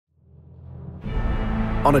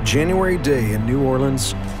On a January day in New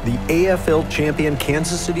Orleans, the AFL champion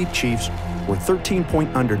Kansas City Chiefs were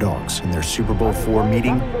 13-point underdogs in their Super Bowl IV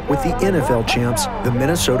meeting with the NFL champs, the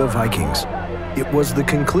Minnesota Vikings. It was the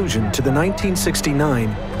conclusion to the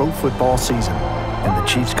 1969 pro football season, and the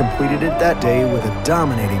Chiefs completed it that day with a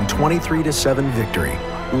dominating 23-7 victory,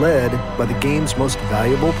 led by the game's most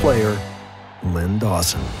valuable player, Len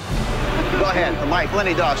Dawson. Go ahead, the mic,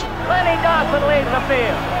 Lenny Dawson. Lenny Dawson leads the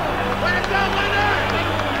field. Way to go, Leonard!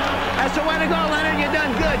 That's the way to go, Leonard. You done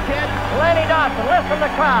good, kid. Lenny Dawson, listen to the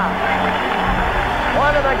crowd.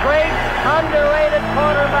 One of the great underrated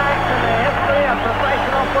quarterbacks in the history of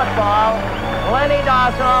professional football. Lenny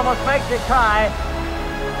Dawson almost makes you cry.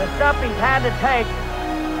 The stuff he's had to take,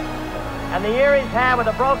 and the year he's had with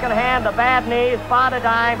a broken hand, a bad knee, spot a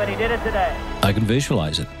dime, but he did it today. I can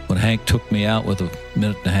visualize it. When Hank took me out with a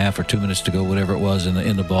minute and a half or 2 minutes to go, whatever it was,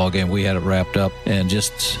 in the ball game, we had it wrapped up, and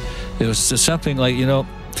it was just something like,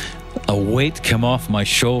 a weight come off my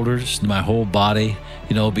shoulders, my whole body,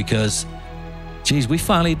 because, geez, we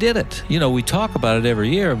finally did it. We talk about it every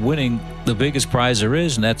year, winning the biggest prize there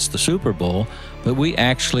is, and that's the Super Bowl, but we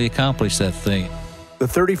actually accomplished that thing. The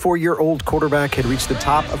 34-year-old quarterback had reached the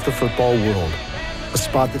top of the football world, a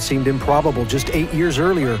spot that seemed improbable just 8 years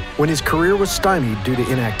earlier when his career was stymied due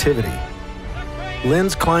to inactivity.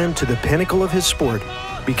 Len's climb to the pinnacle of his sport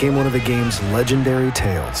became one of the game's legendary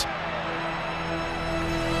tales.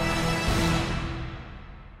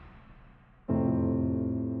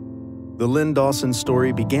 The Len Dawson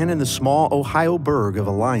story began in the small Ohio burg of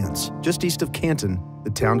Alliance, just east of Canton,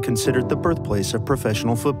 the town considered the birthplace of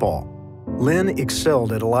professional football. Len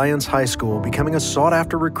excelled at Alliance High School, becoming a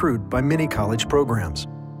sought-after recruit by many college programs.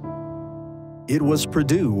 It was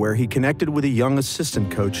Purdue where he connected with a young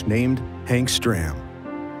assistant coach named Hank Stram.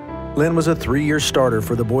 Len was a 3-year starter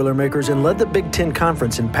for the Boilermakers and led the Big Ten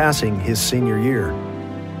Conference in passing his senior year.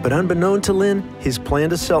 But unbeknown to Len, his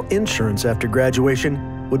plan to sell insurance after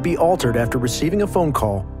graduation would be altered after receiving a phone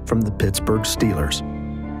call from the Pittsburgh Steelers.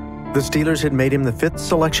 The Steelers had made him the 5th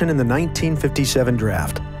selection in the 1957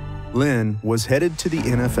 draft. Len was headed to the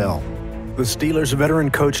NFL. The Steelers' veteran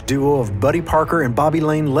coach duo of Buddy Parker and Bobby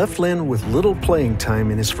Lane left Len with little playing time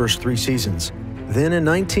in his first 3 seasons. Then in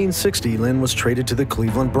 1960, Len was traded to the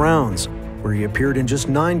Cleveland Browns, where he appeared in just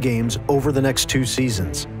 9 games over the next 2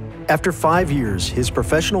 seasons. After 5 years, his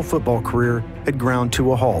professional football career had ground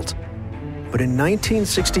to a halt. But in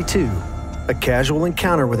 1962, a casual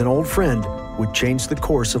encounter with an old friend would change the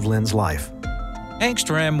course of Len's life. Hank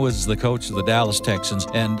Stram was the coach of the Dallas Texans,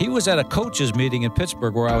 and he was at a coaches meeting in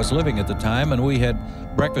Pittsburgh where I was living at the time, and we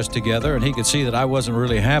had breakfast together, and he could see that I wasn't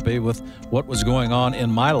really happy with what was going on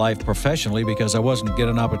in my life professionally because I wasn't getting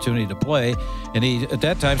an opportunity to play. And he, at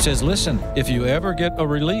that time, says, listen, if you ever get a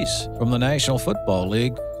release from the National Football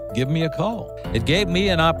League, give me a call. It gave me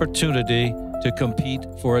an opportunity to compete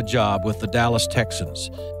for a job with the Dallas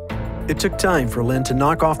Texans. It took time for Len to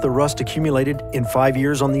knock off the rust accumulated in 5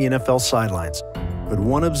 years on the NFL sidelines. But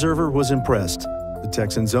one observer was impressed, the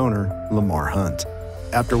Texans' owner, Lamar Hunt.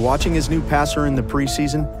 After watching his new passer in the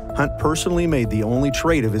preseason, Hunt personally made the only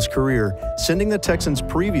trade of his career, sending the Texans'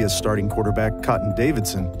 previous starting quarterback, Cotton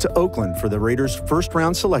Davidson, to Oakland for the Raiders'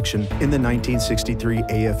 first-round selection in the 1963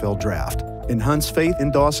 AFL Draft. And Hunt's faith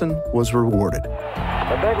in Dawson was rewarded.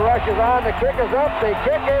 The big rush is on, the kick is up, the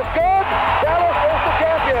kick is good! Dallas is the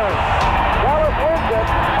champion! Dallas wins it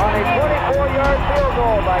on a 24-yard field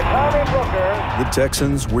goal by Tommy Brooker. The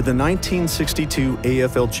Texans were the 1962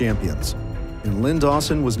 AFL champions, and Len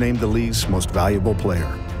Dawson was named the league's most valuable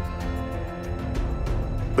player.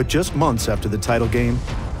 But just months after the title game,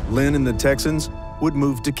 Len and the Texans would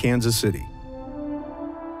move to Kansas City.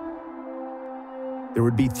 There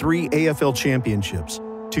would be 3 AFL championships,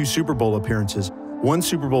 2 Super Bowl appearances, 1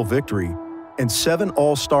 Super Bowl victory, and 7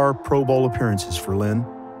 All-Star Pro Bowl appearances for Len,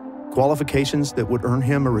 qualifications that would earn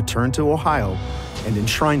him a return to Ohio and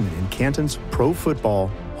enshrinement in Canton's Pro Football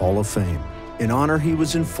Hall of Fame, an honor he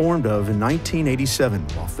was informed of in 1987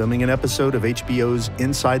 while filming an episode of HBO's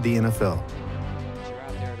Inside the NFL.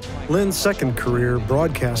 Len's second career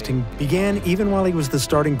broadcasting began even while he was the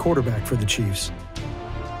starting quarterback for the Chiefs.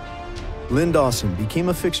 Len Dawson became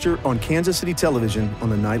a fixture on Kansas City television on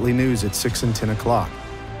the nightly news at 6 and 10 o'clock.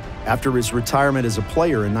 After his retirement as a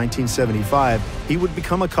player in 1975, he would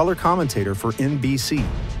become a color commentator for NBC,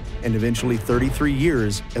 and eventually 33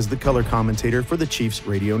 years as the color commentator for the Chiefs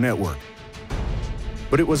radio network.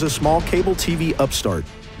 But it was a small cable TV upstart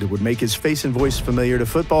that would make his face and voice familiar to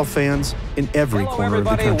football fans in every corner of the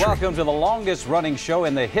country. Welcome to the longest running show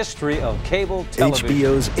in the history of cable television.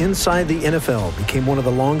 HBO's Inside the NFL became one of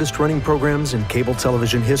the longest running programs in cable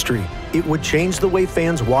television history. It would change the way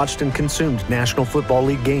fans watched and consumed National Football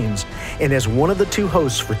League games. And as one of the two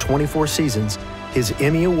hosts for 24 seasons, his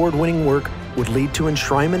Emmy Award-winning work would lead to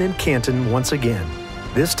enshrinement in Canton once again,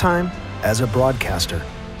 this time as a broadcaster.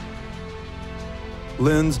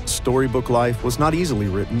 Len's storybook life was not easily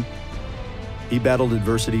written. He battled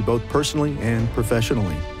adversity both personally and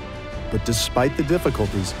professionally. But despite the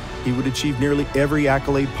difficulties, he would achieve nearly every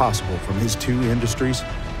accolade possible from his two industries.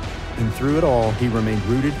 And through it all, he remained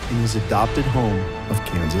rooted in his adopted home of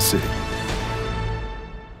Kansas City.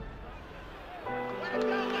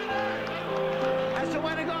 That's the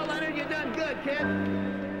way to go, Leonard. You done good, kid.